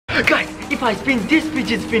Guys, if I spin this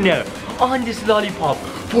fidget spinner on this lollipop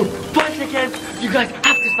for 5 seconds, you guys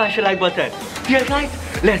have to smash the like button. Here guys,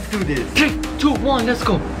 let's do this. 3, 2, 1, let's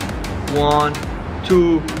go. 1,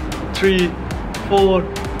 2, 3,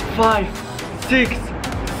 4, 5, 6,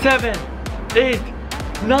 7, 8,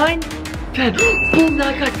 9, 10. Boom,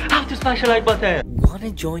 now guys, have to smash the like button.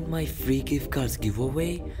 Wanna join my free gift cards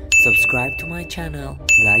giveaway? Subscribe to my channel,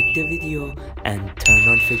 like the video, and turn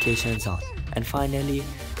notifications on. And finally,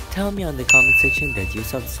 tell me on the comment section that you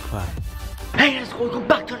subscribe. Hey guys, welcome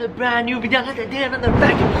back to the brand new video. Another day, another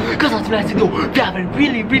back. Because on tonight's video, we have a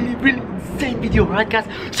really insane video, right guys?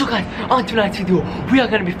 So guys, on tonight's video, we are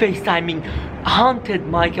gonna be FaceTiming haunted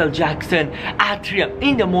Michael Jackson at 3 AM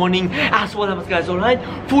in the morning as well as guys, alright?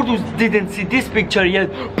 For those who didn't see this picture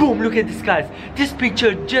yet, boom, look at this guys. This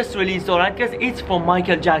picture just released, alright guys? It's from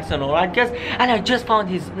Michael Jackson, alright guys? And I just found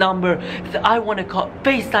his number that I wanna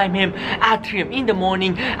FaceTime him at 3 AM in the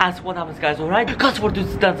morning as what happens guys, alright? Because for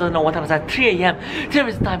those who doesn't know what happens at 3 AM, there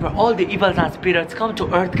is time where all the evils and spirits come to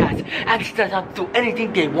earth guys and start up to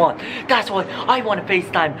anything they want. That's why I wanna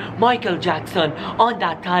FaceTime Michael Jackson on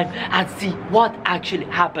that time and see what actually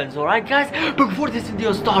happens, alright guys? But before this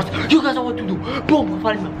video starts, you guys know what to do. Boom,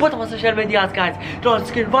 follow me on both of my social medias guys. They're on the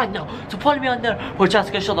screen right now, so follow me on there for a chance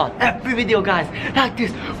to get shout out every video guys like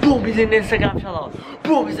this. Boom is an Instagram shout out,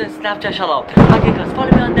 boom is a Snapchat shout out. Okay guys,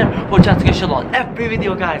 follow me on there for a chance to get shout out every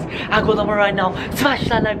video guys. And go over right now, smash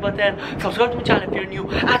that like button, subscribe to my channel if you're new,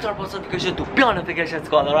 and turn on post notification to be on notifications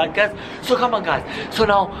call, alright guys? So come on guys, so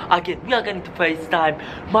now again we are going to FaceTime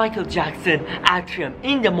Michael Jackson at 3 AM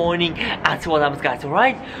in the morning and see what happens guys,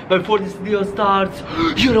 alright? But before this video starts,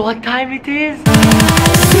 you know what time it is?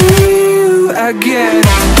 See you again.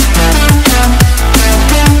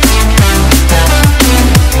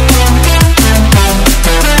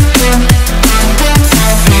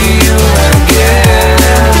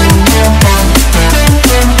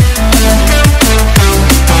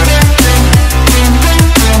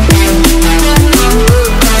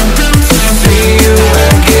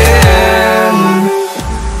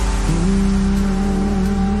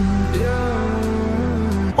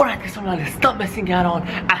 Stop messing around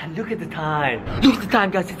and look at the time. Look at the time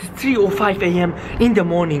guys, it's 3:05 AM in the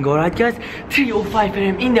morning, alright guys? 3:05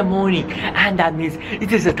 AM in the morning, and that means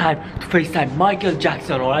it is the time to FaceTime Michael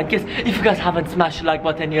Jackson, alright guys? If you guys haven't smashed the like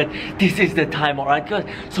button yet, this is the time, alright guys?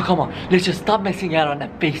 So come on, let's just stop messing around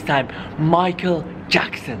and FaceTime Michael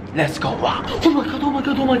Jackson. Let's go. Wow. Oh my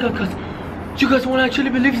god guys, you guys won't actually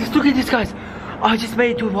believe this. Look at this guys, I just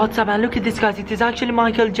made it to WhatsApp and look at this guys, it is actually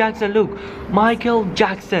Michael Jackson. Look, Michael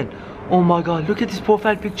Jackson. Oh my god, look at this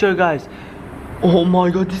profile picture guys. Oh my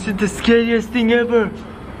god, this is the scariest thing ever.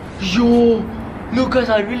 Yo, look guys,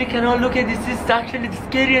 I really cannot look at this. This is actually the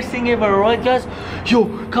scariest thing ever, right guys? Yo,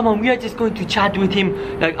 come on, we are just going to chat with him.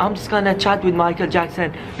 Like, I'm just gonna chat with Michael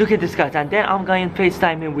Jackson. Look at this guys, and then I'm going to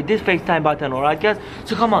FaceTime him with this FaceTime button, alright guys?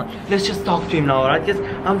 So come on, let's just talk to him now, alright guys?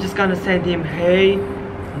 I'm just gonna send him, hey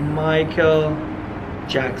Michael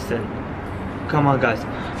Jackson. Come on guys,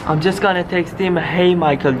 I'm just gonna text him, hey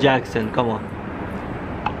Michael Jackson. Come on.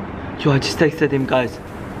 Yo, I just texted him guys.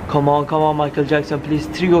 Come on Michael Jackson, please.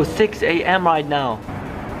 3:06 AM right now.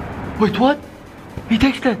 Wait, what? He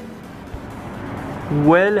texted.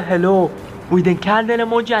 Well, hello, with a candle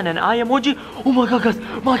emoji and an eye emoji. Oh my god guys,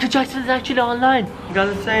 Michael Jackson is actually online. I'm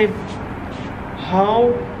gonna say,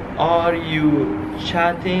 how are you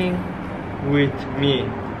chatting with me?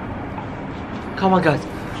 Come on guys,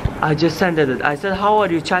 I just sent it. I said, how are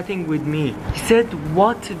you chatting with me? He said,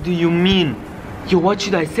 what do you mean? Yo, what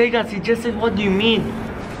should I say guys? He just said, what do you mean?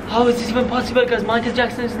 How is this even possible guys? Michael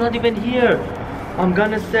Jackson is not even here. I'm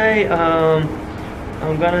gonna say,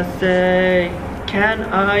 can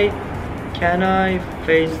I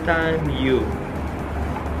FaceTime you?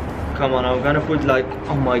 Come on, I'm gonna put like,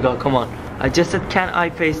 oh my god, come on. I just said, can I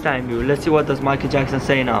FaceTime you? Let's see what does Michael Jackson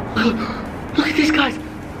say now. Look at this guys.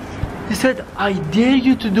 He said, I dare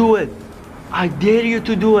you to do it. I dare you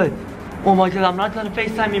to do it. Oh my god, I'm not gonna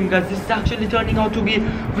FaceTime him guys. This is actually turning out to be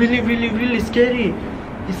really scary.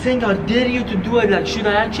 He's saying, I dare you to do it. Like, should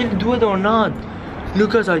I actually do it or not?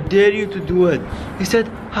 Look guys, I dare you to do it. He said,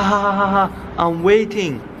 ha, I'm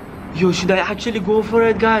waiting. Yo, should I actually go for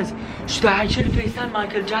it guys? Should I actually FaceTime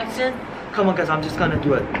Michael Jackson? Come on guys, I'm just gonna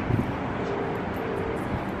do it.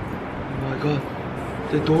 Oh my god,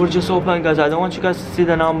 the door just opened guys. I don't want you guys to see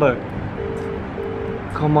the number.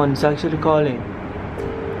 Come on, it's actually calling.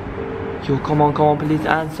 Yo, come on, please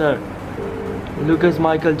answer. Look, it's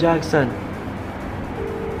Michael Jackson.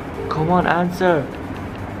 Come on, answer.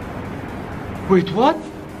 Wait, what?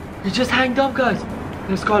 He just hanged up, guys.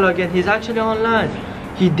 Let's call again. He's actually online.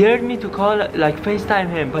 He dared me to call, like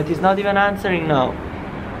FaceTime him, but he's not even answering now.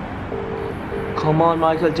 Come on,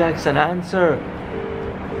 Michael Jackson, answer.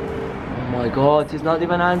 Oh my God, he's not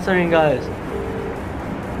even answering, guys.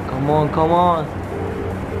 Come on, come on.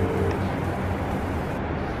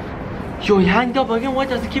 Yo, he hanged up again. Why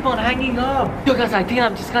does he keep on hanging up? Yo, guys, I think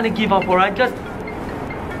I'm just gonna give up, alright, guys?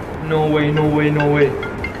 No way, no way, no way.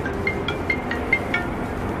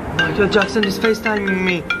 Michael Jackson is FaceTiming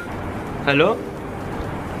me. Hello?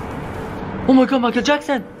 Oh my God, Michael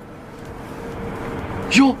Jackson.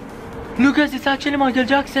 Yo, look guys, it's actually Michael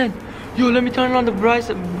Jackson. Yo, let me turn on the bright.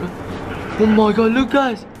 Oh my God, look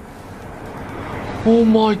guys. Oh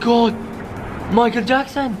my God, Michael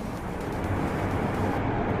Jackson.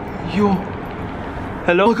 Yo.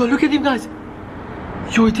 Hello? Oh my God, look at him guys.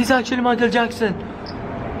 Yo, it is actually Michael Jackson.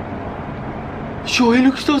 Yo, he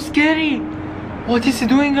looks so scary. What is he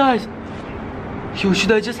doing, guys? Yo,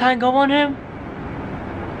 should I just hang up on him?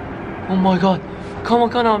 Oh my God. Come on,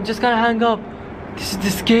 come on, I'm just gonna hang up. This is the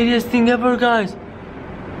scariest thing ever, guys.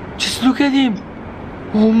 Just look at him.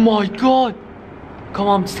 Oh my God. Come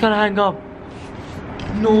on, I'm just gonna hang up.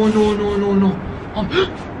 No, no, no, no, no.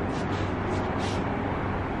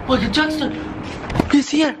 Michael Jackson. He's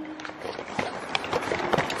here.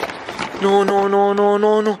 No, no, no, no,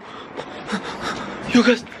 no, no. You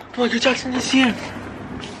guys, Michael Jackson is here.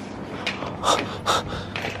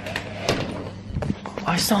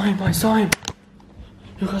 I saw him, I saw him.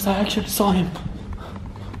 You guys, I actually saw him.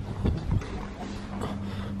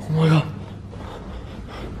 Oh my God.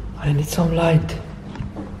 I need some light.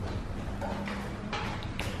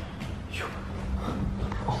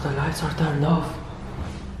 All the lights are turned off.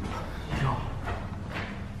 Yo.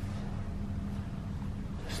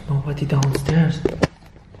 There's nobody downstairs.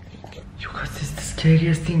 You guys, this is the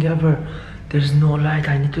scariest thing ever. There's no light.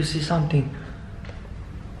 I need to see something.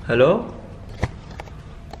 Hello?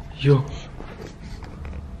 Yo.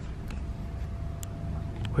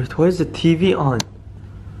 Wait, why is the TV on?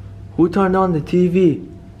 Who turned on the TV?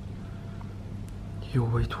 Yo,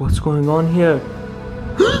 wait, what's going on here?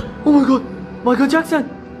 Oh my God, Michael Jackson!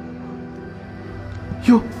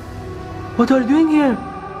 Yo, what are you doing here?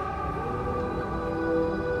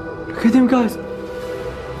 Look at him, guys.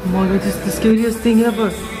 Oh my God, this is the scariest thing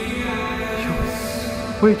ever. Yo,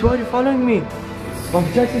 wait, why are you following me?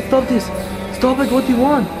 Michael Jackson, stop this. Stop it, what do you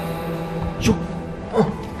want? Yo,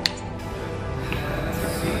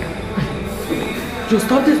 Yo,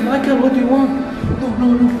 stop this, Michael, what do you want? No,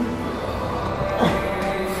 no, no.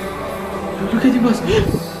 Yo, look at you guys.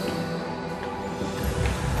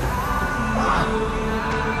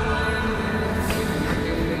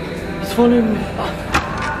 He's following me.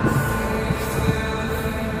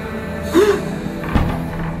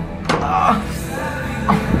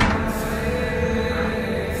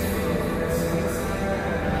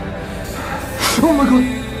 Oh my God.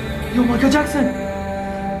 Yo, Michael Jackson.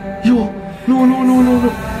 Yo. No, no, no, no, no.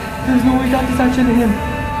 There's no way that is actually him.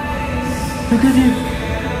 Look at him.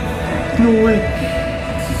 No way.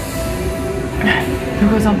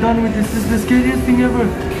 Because I'm done with this. This is the scariest thing ever.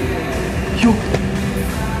 Yo.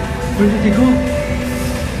 Where did he go?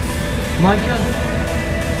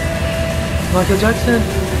 Michael Jackson.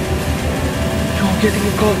 Yo, I'm getting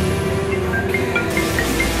a call.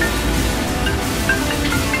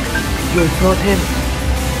 Yo, it's not him.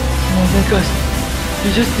 Oh my God. He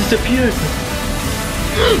just disappeared.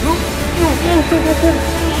 No, no, no, no, no, no.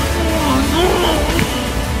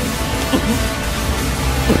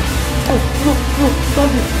 Oh, no, no,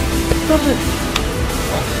 stop it. Stop it.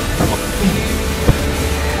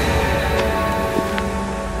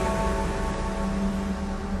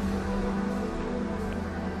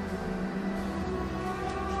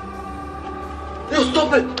 Yo,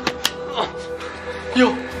 stop it. Yo,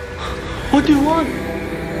 what do you want?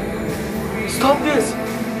 Stop this!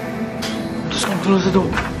 I'm just gonna close the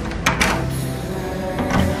door.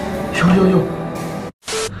 Yo.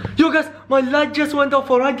 Yo guys, my light just went off,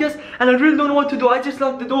 alright guys? And I really don't know what to do. I just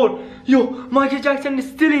locked the door. Yo, Michael Jackson is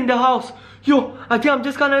still in the house. Yo, I think I'm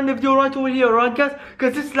just gonna end the video right over here, alright guys?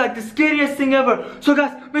 Because this is like the scariest thing ever. So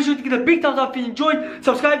guys, make sure to give a big thumbs up if you enjoyed.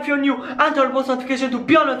 Subscribe if you're new. And turn post notification to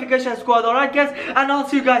be on notification squad, alright guys? And I'll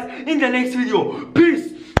see you guys in the next video. Peace!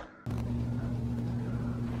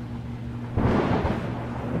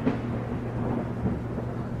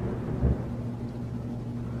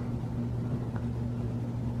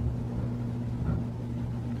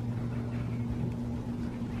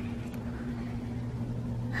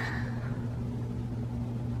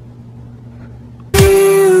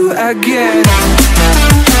 Again.